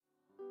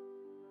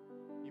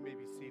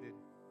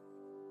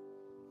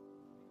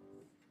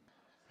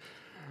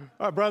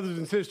Our brothers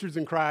and sisters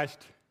in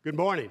Christ, good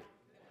morning.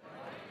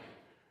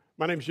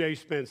 My name is Jay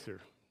Spencer.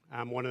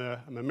 I'm a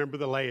member of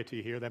the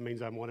laity here. That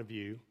means I'm one of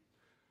you.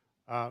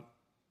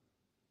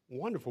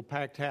 Wonderful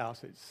packed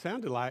house. It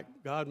sounded like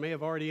God may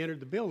have already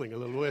entered the building a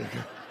little bit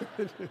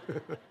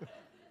ago.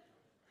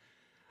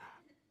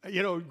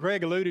 You know,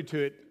 Greg alluded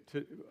to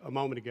it a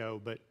moment ago,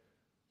 but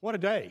what a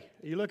day.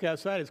 You look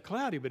outside, it's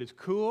cloudy, but it's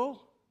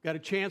cool. Got a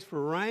chance for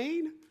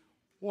rain.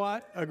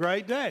 What a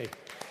great day.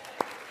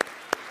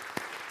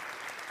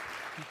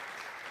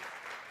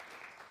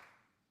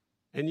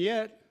 And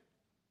yet,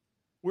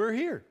 we're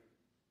here.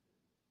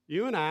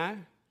 You and I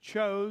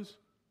chose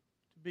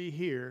to be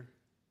here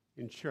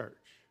in church,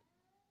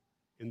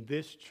 in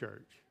this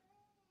church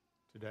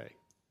today.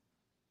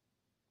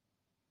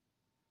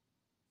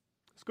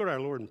 Let's go to our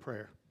Lord in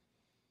prayer.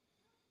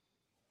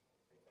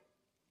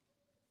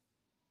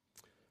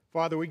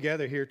 Father, we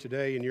gather here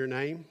today in your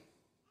name.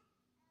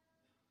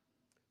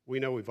 We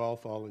know we've all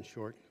fallen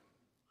short.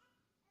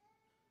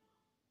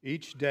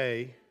 Each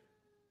day,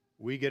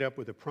 we get up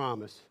with a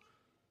promise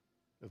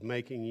of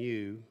making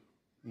you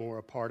more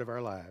a part of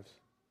our lives.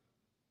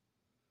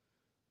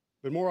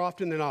 But more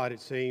often than not, it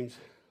seems,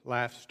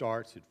 life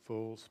starts at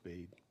full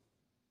speed.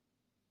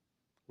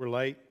 We're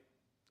late,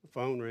 the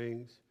phone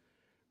rings,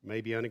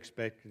 maybe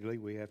unexpectedly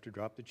we have to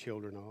drop the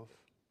children off,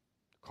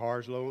 the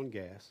car's low on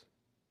gas.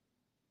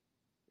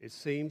 It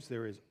seems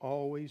there is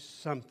always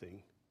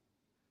something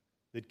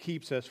that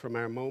keeps us from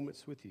our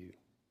moments with you.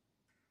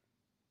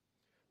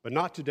 But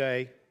not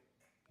today,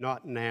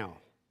 not now.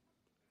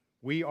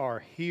 We are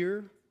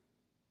here,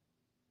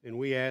 and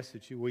we ask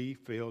that we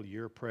feel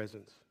your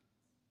presence.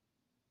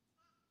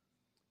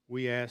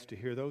 We ask to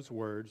hear those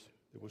words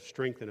that will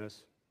strengthen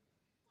us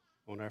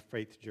on our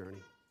faith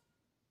journey.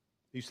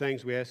 These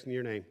things we ask in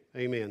your name.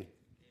 Amen.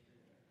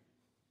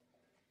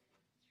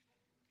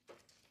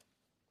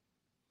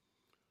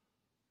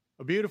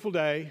 A beautiful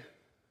day,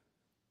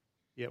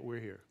 yet we're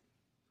here.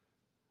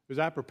 As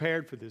I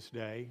prepared for this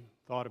day,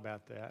 thought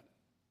about that,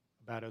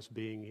 about us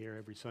being here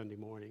every Sunday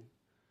morning,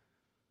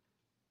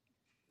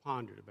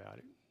 pondered about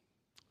it.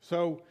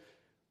 So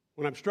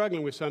when I'm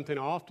struggling with something,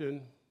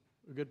 often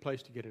a good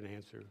place to get an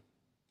answer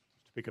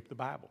is to pick up the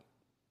Bible.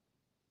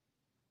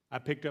 I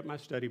picked up my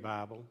study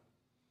Bible,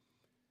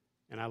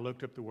 and I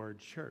looked up the word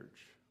church.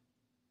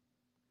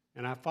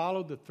 And I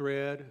followed the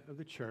thread of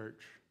the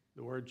church,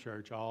 the word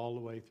church, all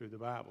the way through the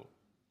Bible.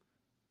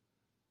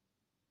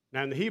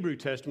 Now in the Hebrew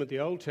Testament,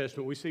 the Old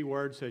Testament, we see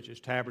words such as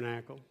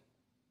tabernacle.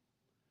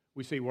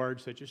 We see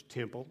words such as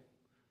temple,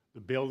 the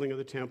building of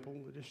the temple,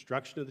 the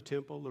destruction of the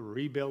temple, the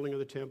rebuilding of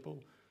the temple,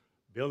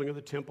 building of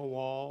the temple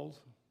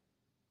walls.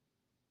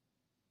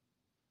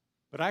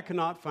 But I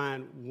cannot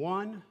find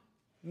one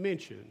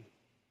mention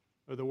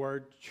of the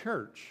word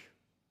church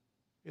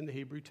in the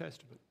Hebrew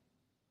Testament.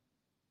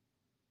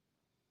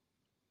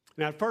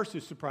 Now, at first,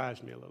 it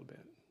surprised me a little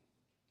bit.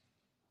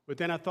 But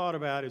then I thought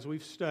about, as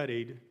we've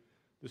studied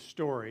the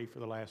story for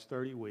the last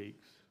 30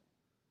 weeks,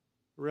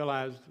 I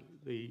realized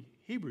the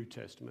Hebrew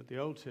Testament, the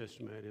Old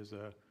Testament,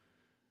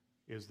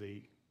 is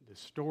the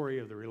story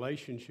of the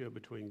relationship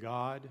between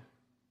God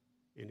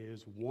and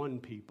his one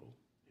people,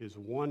 his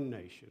one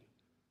nation,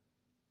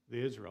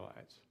 the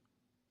Israelites.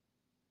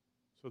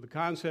 So the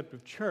concept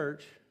of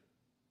church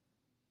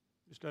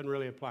just doesn't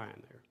really apply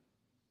in there.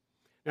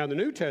 Now, the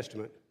New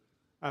Testament,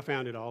 I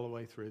found it all the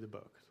way through the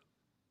books.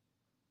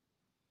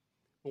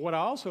 But what I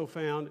also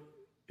found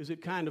is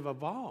it kind of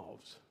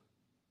evolves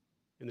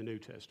in the New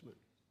Testament.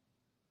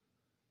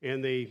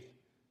 In the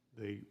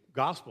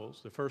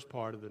Gospels, the first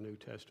part of the New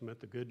Testament,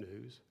 the good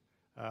news,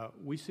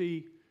 we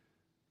see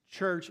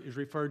church is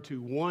referred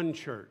to one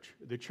church,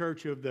 the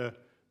church of the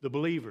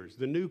believers,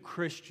 the new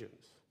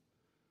Christians.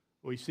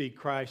 We see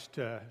Christ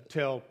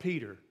tell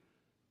Peter,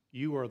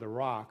 "You are the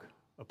rock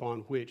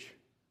upon which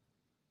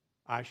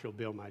I shall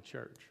build my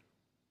church."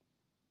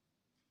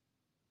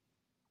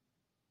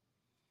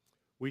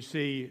 We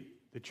see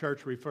the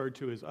church referred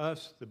to as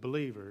us, the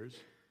believers,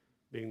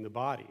 being the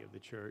body of the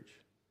church,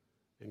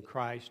 and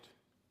Christ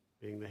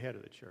being the head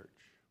of the church.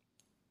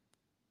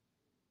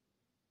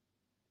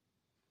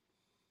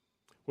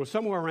 Well,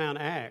 somewhere around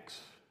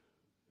Acts,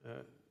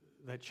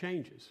 that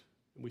changes.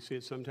 And we see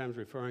it sometimes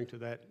referring to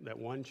that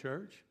one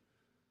church.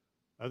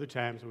 Other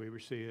times we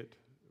see it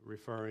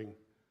referring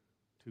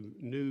to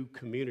new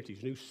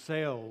communities, new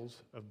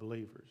cells of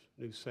believers,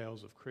 new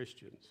cells of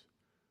Christians,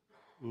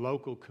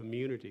 local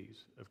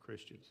communities of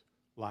Christians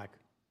like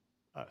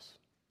us.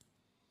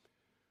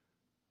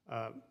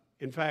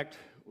 In fact,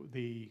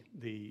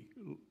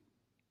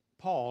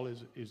 Paul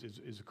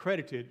is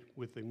credited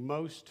with the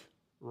most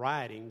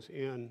writings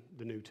in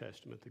the New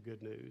Testament, the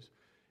Good News,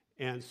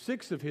 and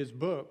 6 of his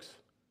books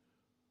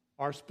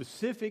are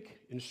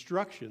specific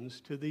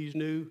instructions to these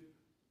new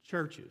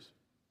churches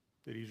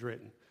that he's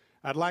written.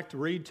 I'd like to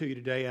read to you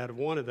today out of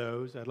one of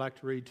those. I'd like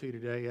to read to you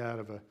today out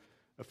of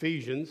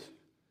Ephesians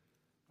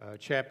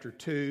chapter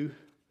 2,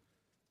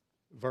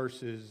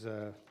 verses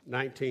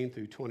 19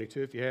 through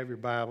 22. If you have your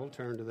Bible,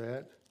 turn to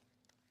that.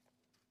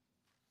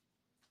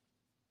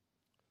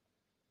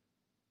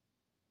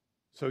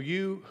 So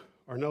you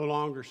are no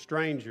longer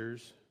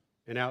strangers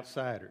and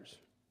outsiders.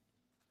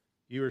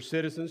 You are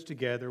citizens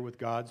together with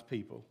God's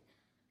people.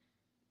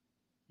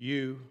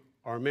 You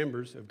are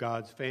members of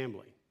God's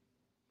family.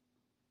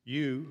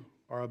 You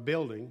are a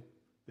building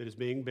that is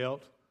being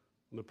built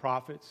on the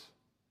prophets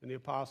and the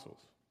apostles.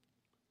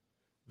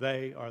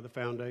 They are the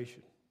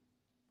foundation.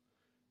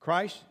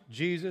 Christ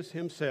Jesus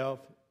himself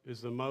is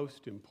the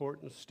most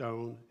important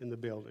stone in the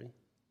building.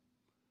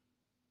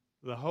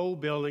 The whole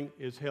building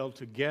is held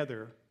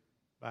together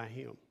by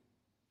him.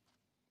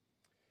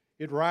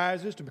 It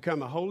rises to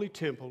become a holy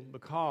temple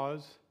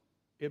because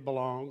it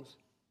belongs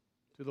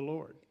to the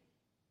Lord.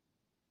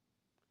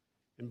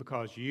 And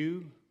because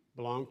you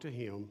belong to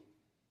him,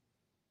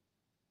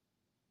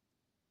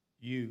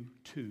 you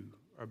too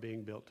are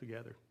being built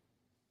together.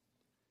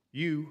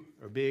 You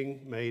are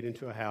being made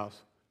into a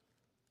house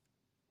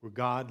where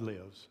God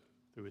lives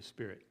through his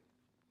Spirit.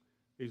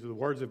 These are the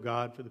words of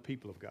God for the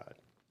people of God.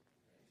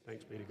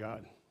 Thanks be to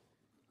God.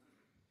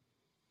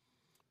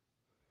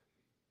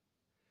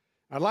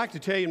 I'd like to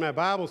tell you in my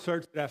Bible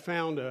search that I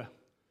found a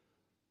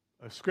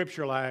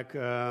scripture like,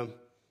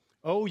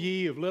 O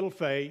ye of little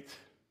faith,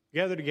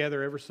 gather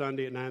together every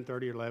Sunday at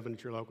 9:30 or 11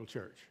 at your local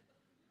church.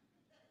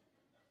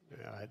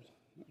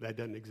 That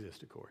doesn't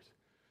exist, of course.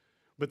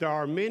 But there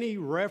are many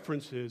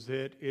references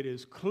that it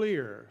is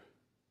clear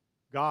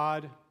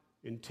God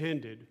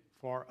intended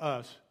for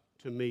us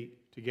to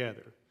meet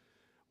together.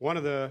 One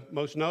of the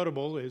most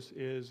notable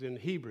is in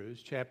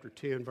Hebrews chapter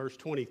 10, verse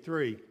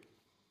 23.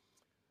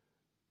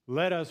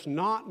 Let us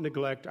not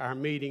neglect our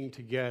meeting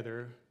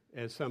together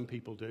as some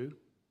people do,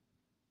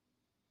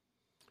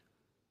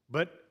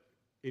 but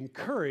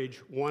encourage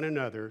one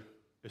another,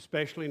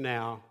 especially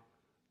now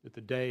that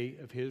the day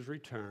of his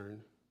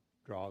return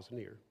draws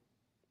near.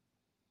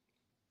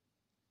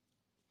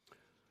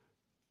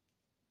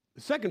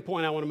 The second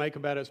point I want to make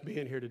about us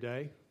being here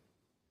today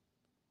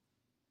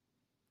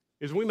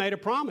is we made a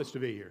promise to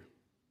be here.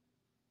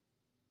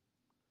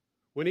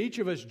 When each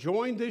of us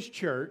joined this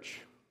church,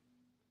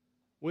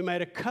 we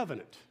made a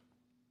covenant.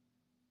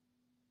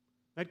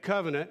 That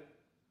covenant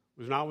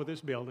was not with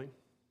this building.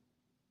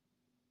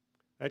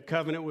 That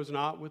covenant was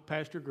not with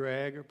Pastor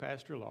Greg or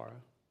Pastor Laura.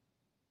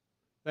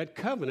 That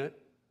covenant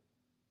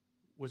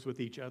was with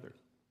each other.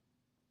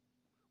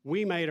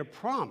 We made a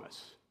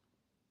promise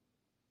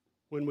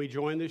when we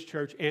joined this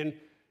church, and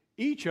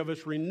each of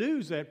us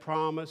renews that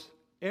promise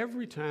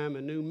every time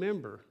a new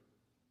member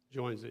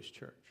joins this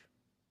church.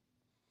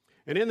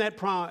 And in that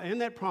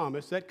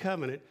promise, that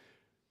covenant,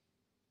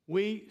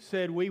 we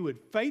said we would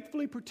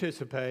faithfully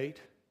participate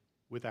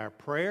with our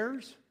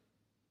prayers,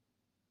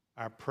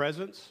 our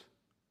presence,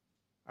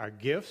 our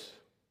gifts,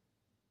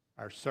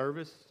 our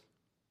service,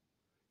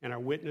 and our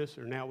witness,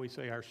 or now we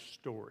say our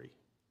story.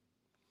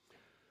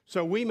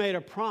 So we made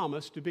a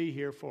promise to be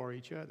here for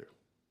each other.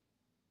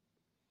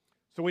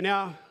 So we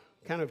now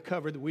kind of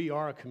covered that we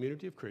are a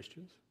community of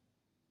Christians.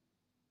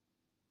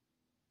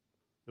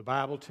 The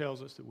Bible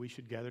tells us that we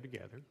should gather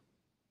together.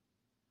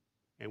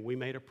 And we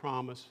made a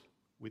promise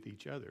with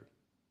each other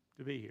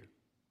to be here.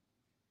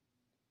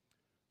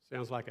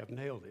 Sounds like I've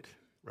nailed it,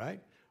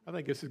 right? I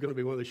think this is going to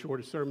be one of the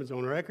shortest sermons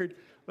on record.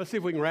 Let's see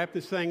if we can wrap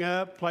this thing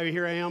up, play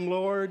Here I Am,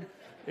 Lord,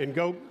 and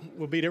go.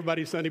 We'll beat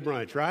everybody's Sunday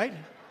brunch, right?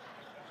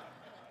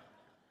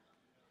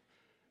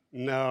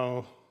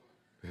 No.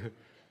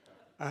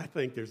 I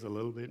think there's a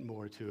little bit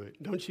more to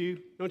it. Don't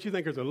you? Don't you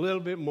think there's a little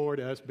bit more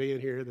to us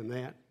being here than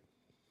that?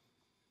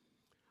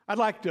 I'd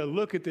like to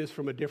look at this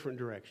from a different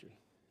direction.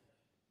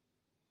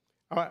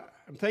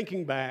 I'm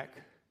thinking back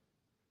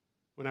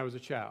when I was a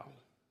child.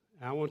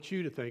 I want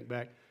you to think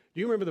back. Do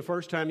you remember the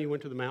first time you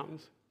went to the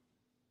mountains?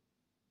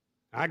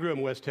 I grew up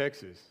in West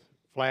Texas,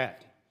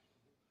 flat.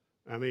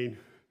 I mean,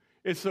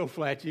 it's so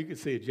flat you could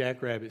see a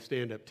jackrabbit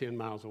stand up 10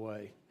 miles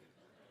away.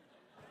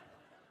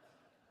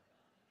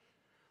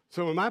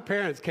 So when my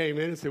parents came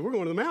in and said, we're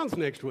going to the mountains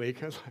next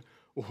week, I was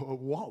like,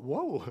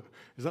 whoa.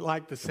 Is it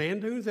like the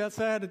sand dunes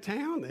outside of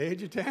town, the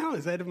edge of town?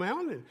 Is that a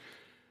mountain?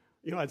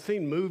 You know, I'd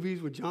seen movies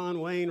with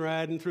John Wayne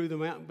riding through the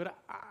mountain, but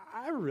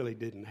I really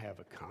didn't have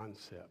a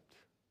concept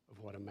of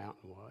what a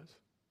mountain was.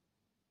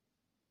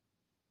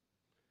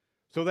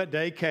 So that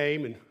day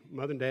came, and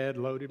Mother and Dad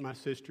loaded my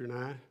sister and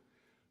I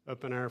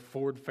up in our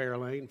Ford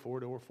Fairlane,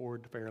 four-door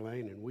Ford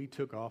Fairlane, and we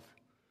took off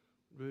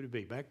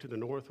back to the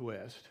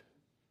northwest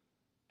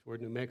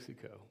toward New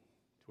Mexico,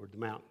 toward the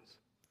mountains.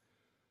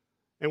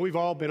 And we've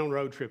all been on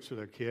road trips with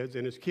our kids,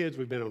 and as kids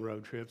we've been on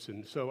road trips.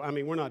 And so, I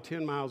mean, we're not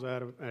 10 miles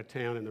out of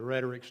town, and the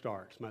rhetoric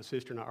starts. My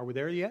sister and I, are we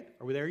there yet?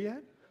 Are we there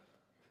yet?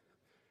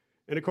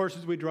 And, of course,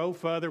 as we drove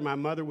further, my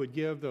mother would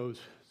give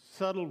those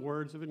subtle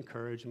words of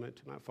encouragement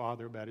to my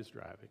father about his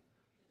driving.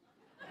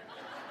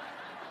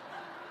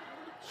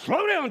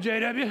 Slow down,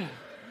 JW.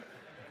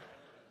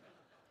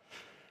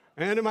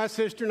 And my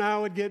sister and I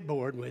would get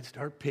bored, and we'd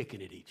start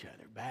picking at each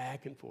other,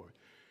 back and forth.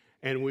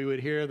 And we would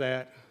hear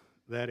that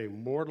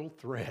immortal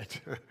threat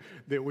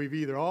that we've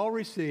either all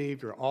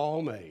received or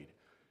all made.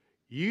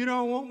 You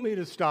don't want me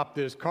to stop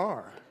this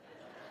car.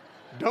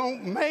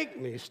 Don't make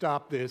me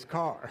stop this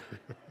car.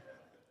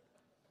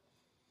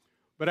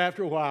 But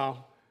after a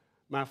while,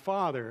 my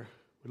father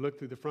would look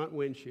through the front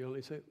windshield and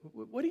he'd say,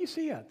 "What do you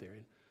see out there?"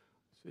 And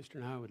sister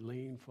and I would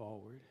lean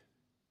forward.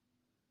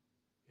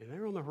 And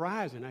there on the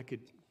horizon, I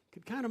could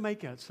kind of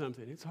make out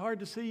something. It's hard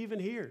to see even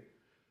here.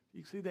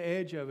 You can see the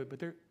edge of it, but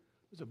there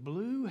was a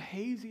blue,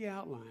 hazy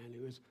outline.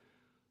 It was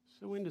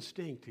so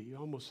indistinct that you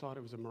almost thought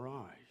it was a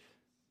mirage,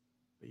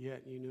 but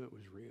yet you knew it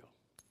was real.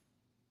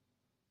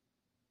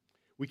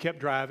 We kept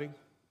driving.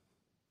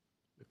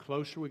 The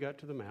closer we got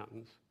to the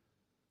mountains,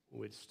 when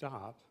we'd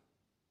stop,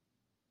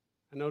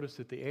 I noticed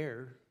that the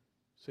air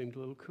seemed a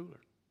little cooler,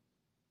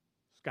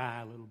 sky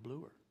a little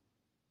bluer.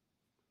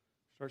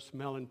 Start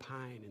smelling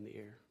pine in the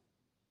air.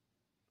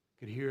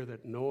 Could hear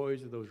that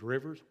noise of those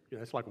rivers. You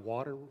know, it's like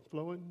water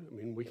flowing. I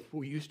mean,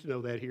 we used to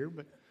know that here,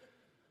 but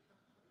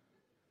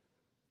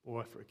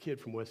boy, for a kid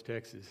from West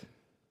Texas,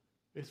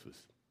 this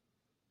was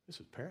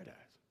paradise.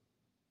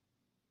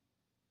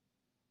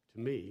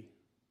 To me,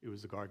 it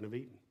was the Garden of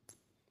Eden.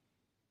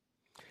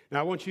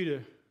 Now, I want you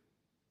to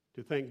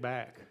think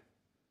back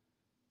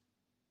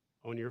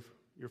on your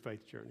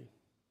faith journey.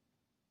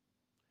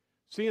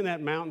 Seeing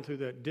that mountain through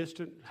the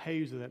distant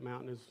haze of that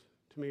mountain is,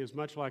 to me, is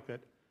much like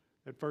that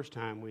first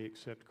time we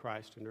accept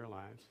Christ into our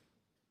lives.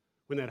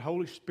 When that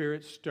Holy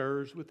Spirit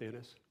stirs within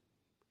us,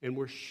 and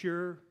we're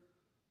sure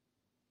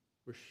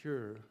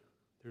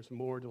there's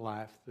more to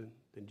life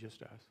than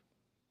just us.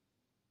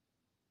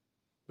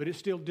 But it's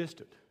still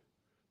distant.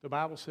 The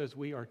Bible says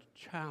we are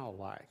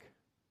childlike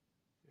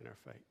in our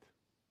faith.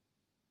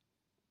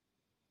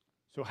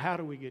 So how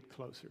do we get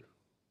closer?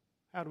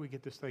 How do we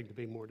get this thing to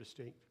be more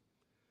distinct?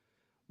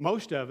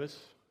 Most of us,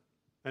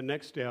 that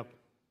next step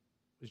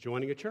is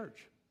joining a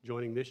church,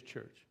 joining this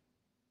church,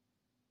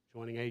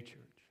 joining a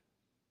church.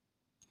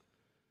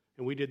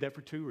 And we did that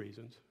for two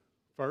reasons.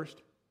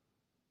 First,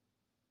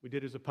 we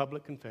did it as a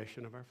public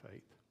confession of our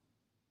faith.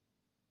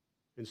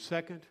 And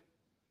second,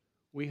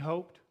 we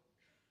hoped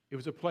it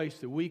was a place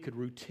that we could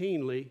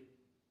routinely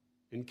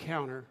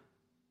encounter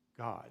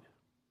God.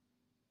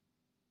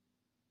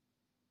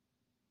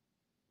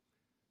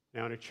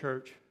 Now, in a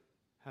church,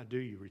 how do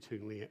you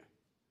routinely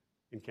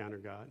encounter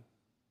God?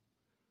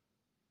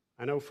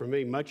 I know for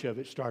me, much of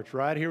it starts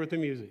right here with the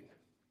music.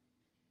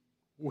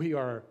 We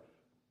are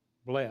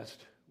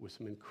blessed with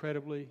some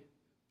incredibly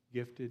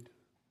gifted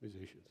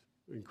musicians.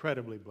 We're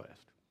incredibly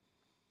blessed.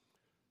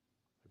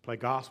 They play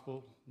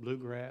gospel,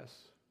 bluegrass,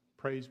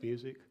 praise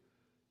music.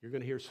 You're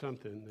going to hear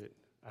something that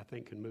I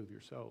think can move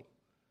your soul.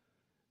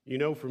 You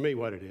know for me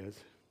what it is.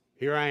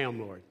 Here I am,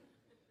 Lord.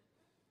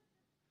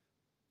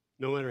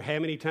 No matter how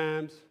many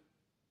times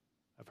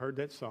I've heard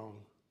that song,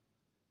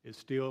 it's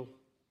still,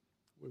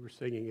 we were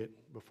singing it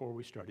before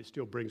we started, it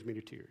still brings me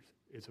to tears.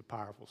 It's a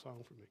powerful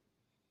song for me.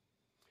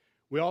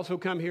 We also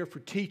come here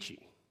for teaching,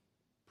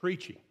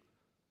 preaching.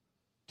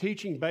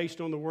 Teaching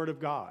based on the Word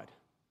of God.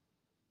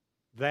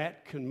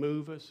 That can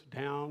move us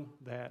down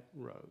that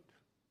road.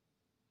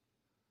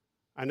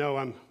 I know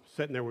I'm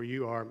sitting there where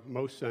you are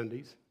most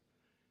Sundays,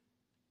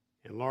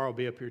 and Laura will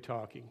be up here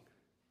talking,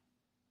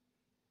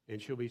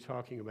 and she'll be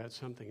talking about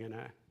something, and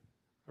I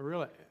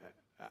realize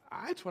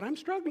that's what I'm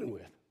struggling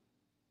with.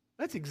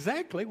 That's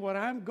exactly what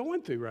I'm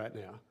going through right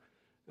now.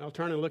 And I'll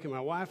turn and look at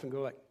my wife and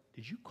go like,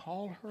 "Did you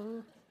call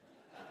her?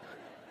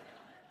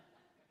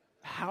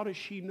 How does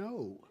she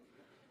know?"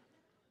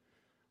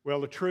 Well,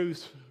 the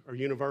truths are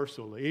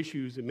universal. The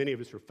issues that many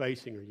of us are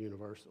facing are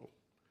universal.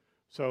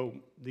 So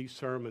these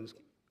sermons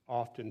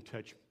often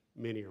touch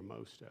many or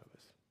most of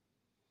us.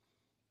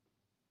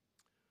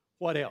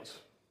 What else?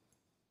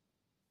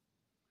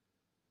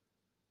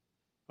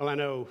 Well, I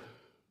know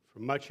for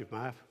much of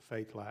my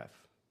faith life,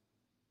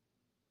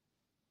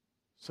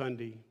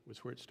 Sunday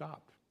was where it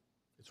stopped.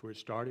 It's where it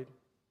started.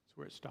 It's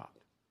where it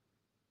stopped.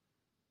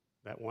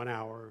 That 1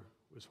 hour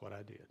was what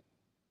I did,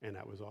 and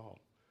that was all.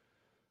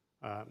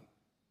 I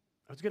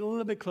was getting a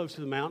little bit close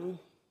to the mountain,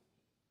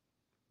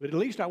 but at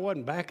least I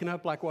wasn't backing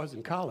up like I was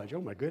in college. Oh,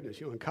 my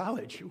goodness, in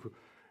college,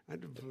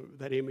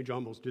 that image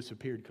almost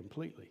disappeared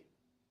completely.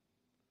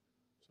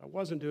 So I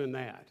wasn't doing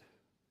that.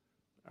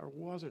 I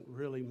wasn't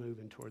really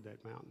moving toward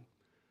that mountain.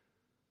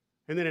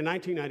 And then in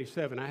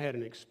 1997, I had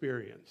an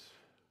experience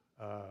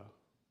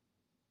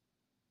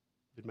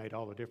that made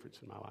all the difference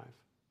in my life.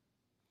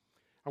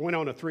 I went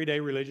on a 3-day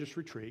religious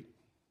retreat.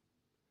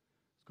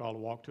 It's called A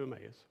Walk to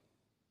Emmaus.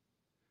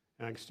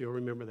 And I can still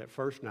remember that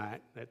first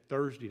night, that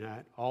Thursday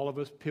night, all of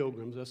us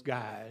pilgrims, us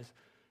guys,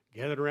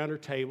 gathered around our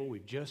table. We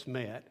just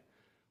met.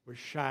 We're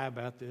shy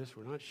about this.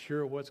 We're not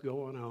sure what's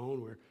going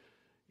on. We're,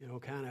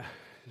 kind of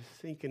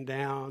sinking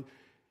down.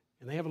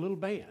 And they have a little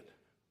band.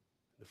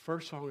 The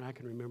first song I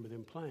can remember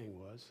them playing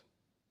was,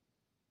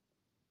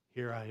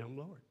 "Here I Am,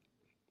 Lord."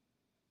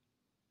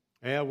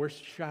 Yeah, we're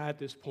shy at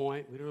this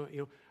point. We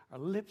don't, our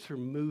lips are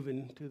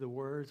moving to the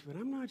words, but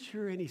I'm not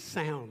sure any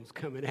sound's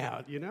coming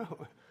out,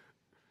 Well,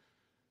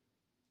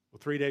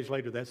 3 days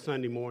later, that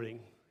Sunday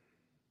morning,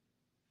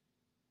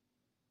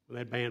 when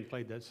that band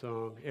played that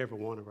song, every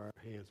one of our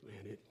hands,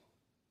 man, it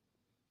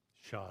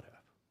shot up.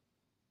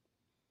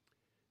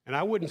 And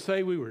I wouldn't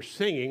say we were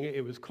singing.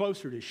 It was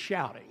closer to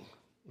shouting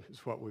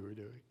is what we were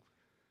doing.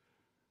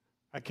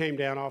 I came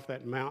down off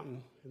that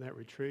mountain in that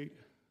retreat,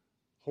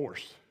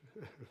 hoarse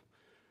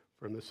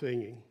from the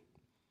singing.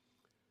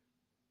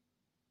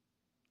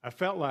 I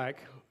felt like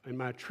in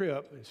my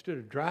trip, instead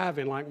of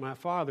driving like my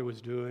father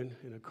was doing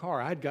in a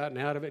car, I'd gotten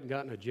out of it and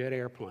gotten a jet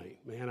airplane.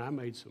 Man, I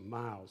made some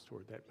miles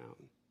toward that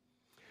mountain.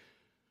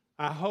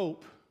 I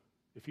hope,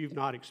 if you've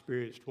not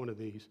experienced one of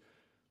these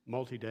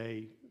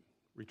multi-day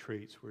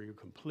retreats where you're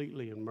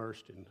completely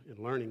immersed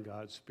in learning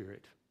God's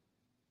Spirit,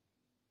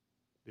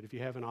 that if you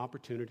have an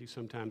opportunity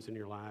sometimes in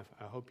your life,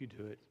 I hope you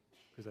do it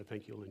because I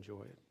think you'll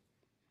enjoy it.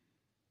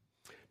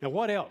 Now,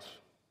 what else?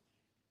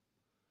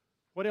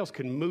 What else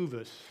can move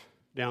us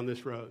down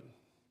this road?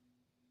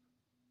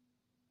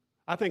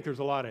 I think there's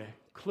a lot of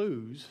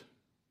clues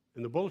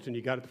in the bulletin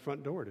you got at the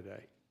front door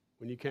today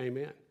when you came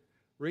in.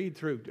 Read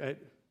through.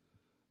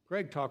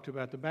 Greg talked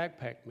about the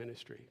backpack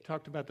ministry,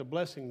 talked about the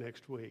blessing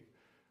next week.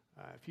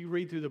 If you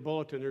read through the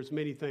bulletin, there's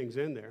many things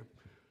in there.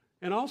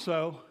 And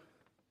also,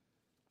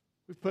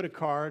 we've put a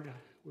card,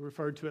 we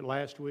referred to it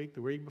last week,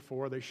 the week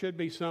before. There should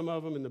be some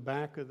of them in the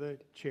back of the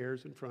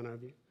chairs in front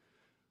of you.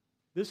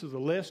 This is a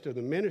list of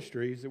the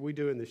ministries that we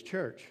do in this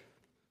church.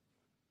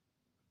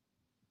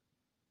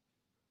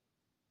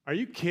 Are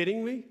you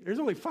kidding me? There's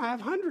only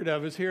 500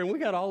 of us here, and we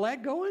got all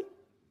that going?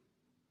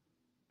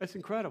 That's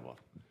incredible.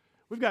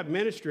 We've got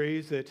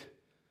ministries that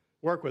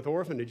work with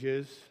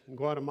orphanages in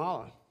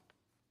Guatemala.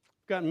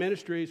 We've got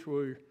ministries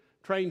where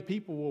trained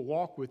people will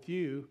walk with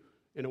you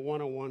in a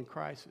one-on-one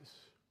crisis.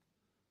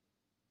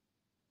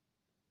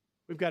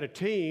 We've got a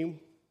team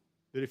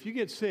that if you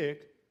get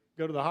sick,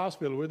 go to the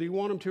hospital, whether you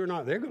want them to or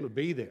not, they're going to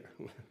be there.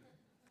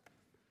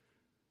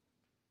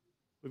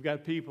 We've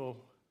got people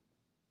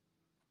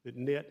that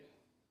knit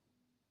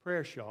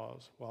prayer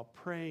shawls while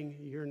praying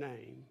your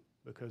name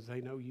because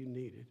they know you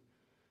need it.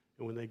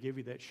 And when they give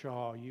you that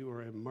shawl, you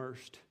are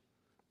immersed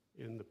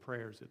in the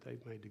prayers that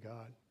they've made to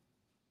God.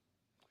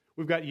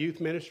 We've got youth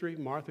ministry.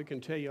 Martha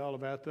can tell you all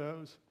about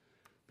those.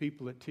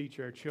 People that teach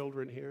our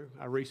children here.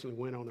 I recently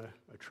went on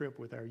a trip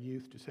with our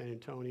youth to San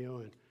Antonio,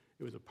 and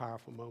it was a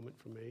powerful moment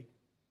for me.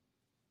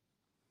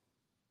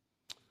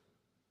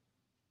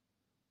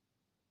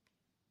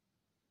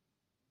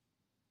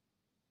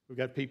 We've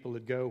got people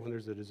that go when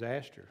there's a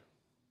disaster,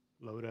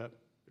 load up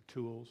their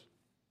tools,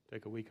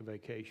 take a week of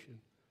vacation,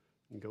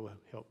 and go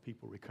help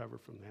people recover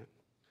from that.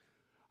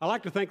 I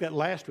like to think that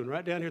last one,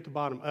 right down here at the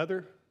bottom,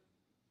 other,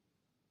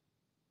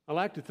 I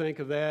like to think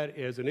of that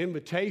as an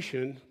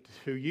invitation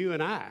to you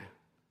and I,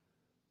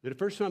 that if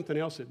there's something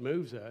else that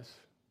moves us,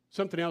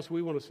 something else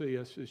we want to see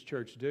us as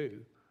church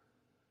do,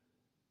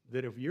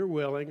 that if you're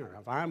willing, or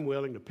if I'm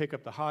willing to pick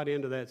up the hot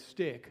end of that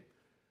stick,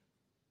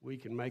 we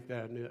can make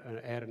that,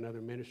 add another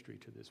ministry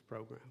to this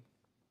program.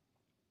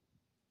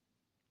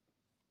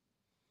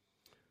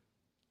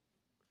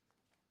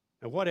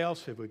 Now, what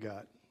else have we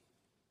got?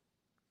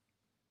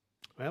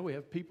 Well, we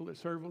have people that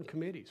serve on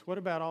committees. What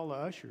about all the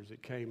ushers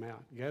that came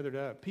out, gathered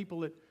up?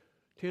 People that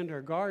tend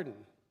our garden.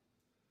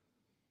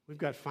 We've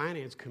got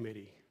finance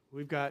committee.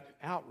 We've got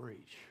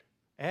outreach,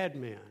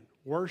 admin,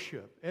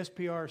 worship,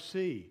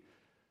 SPRC,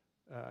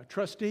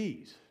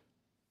 trustees.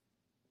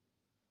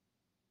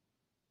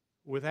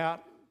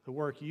 Without the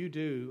work you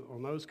do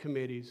on those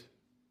committees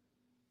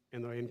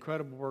and the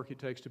incredible work it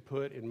takes to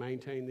put and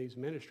maintain these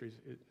ministries,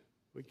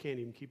 we can't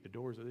even keep the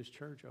doors of this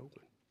church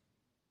open.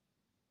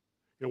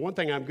 You know, one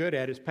thing I'm good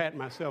at is patting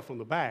myself on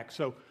the back.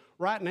 So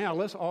right now,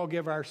 let's all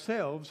give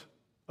ourselves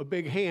a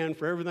big hand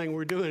for everything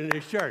we're doing in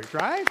this church,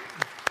 right?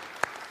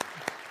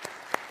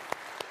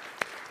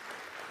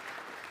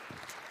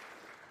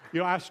 You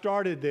know, I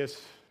started this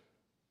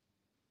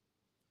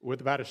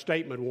with about a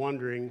statement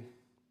wondering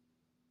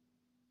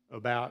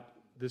about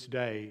this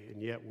day,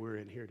 and yet we're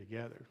in here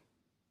together.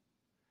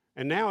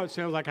 And now it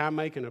sounds like I'm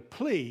making a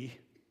plea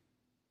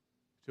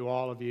to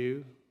all of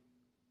you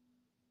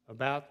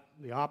about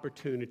the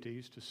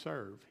opportunities to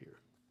serve here.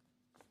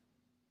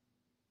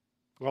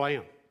 Well,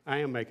 I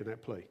am making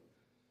that plea.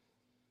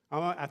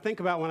 I think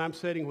about when I'm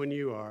sitting when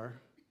you are,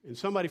 and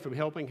somebody from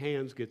Helping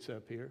Hands gets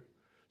up here,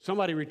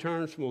 somebody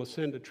returns from a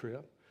Lucinda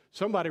trip,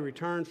 somebody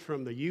returns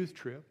from the youth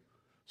trip,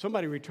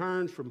 somebody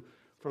returns from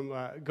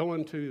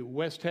going to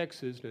West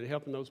Texas and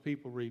helping those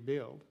people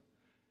rebuild.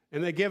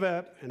 And they give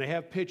up, and they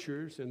have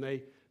pictures, and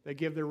they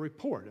give their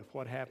report of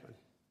what happened.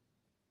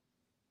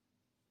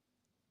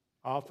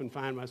 I often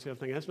find myself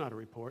thinking, that's not a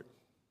report.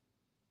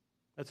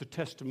 That's a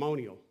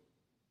testimonial.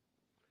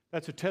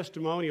 That's a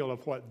testimonial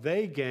of what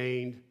they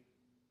gained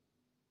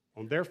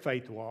on their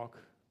faith walk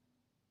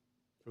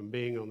from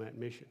being on that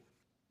mission.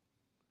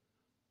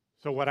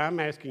 So what I'm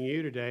asking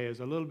you today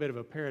is a little bit of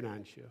a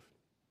paradigm shift.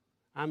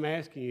 I'm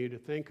asking you to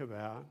think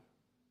about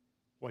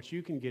what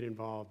you can get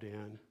involved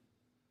in,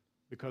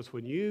 because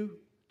when you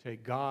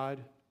take God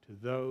to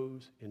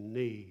those in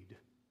need,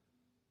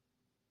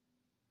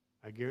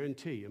 I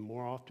guarantee you,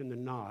 more often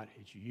than not,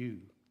 it's you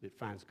that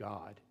finds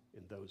God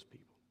in those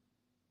people.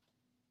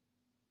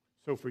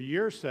 So for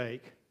your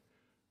sake,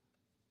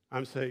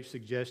 I'm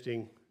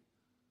suggesting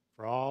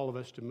for all of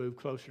us to move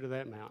closer to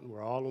that mountain.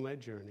 We're all on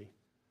that journey.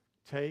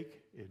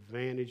 Take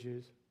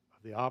advantages of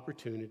of the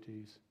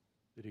opportunities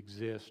that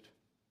exist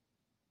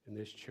in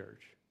this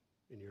church,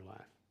 in your life.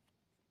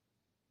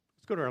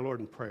 Let's go to our Lord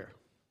in prayer.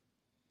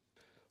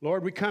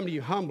 Lord, we come to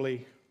you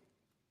humbly,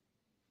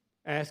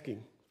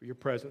 asking for your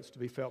presence to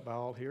be felt by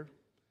all here.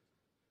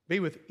 Be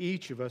with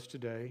each of us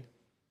today.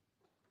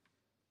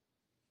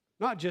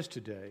 Not just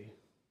today,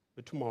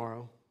 but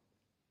tomorrow,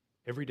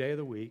 every day of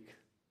the week,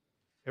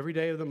 every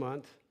day of the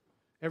month,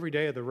 every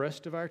day of the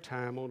rest of our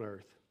time on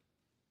earth.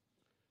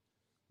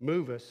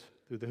 Move us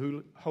through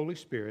the Holy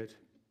Spirit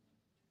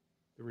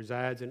that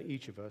resides in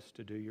each of us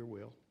to do your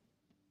will.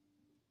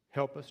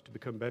 Help us to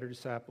become better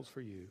disciples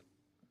for you.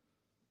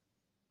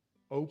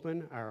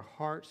 Open our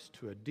hearts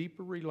to a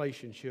deeper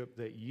relationship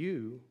that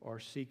you are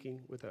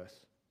seeking with us.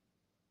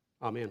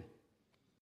 Amen.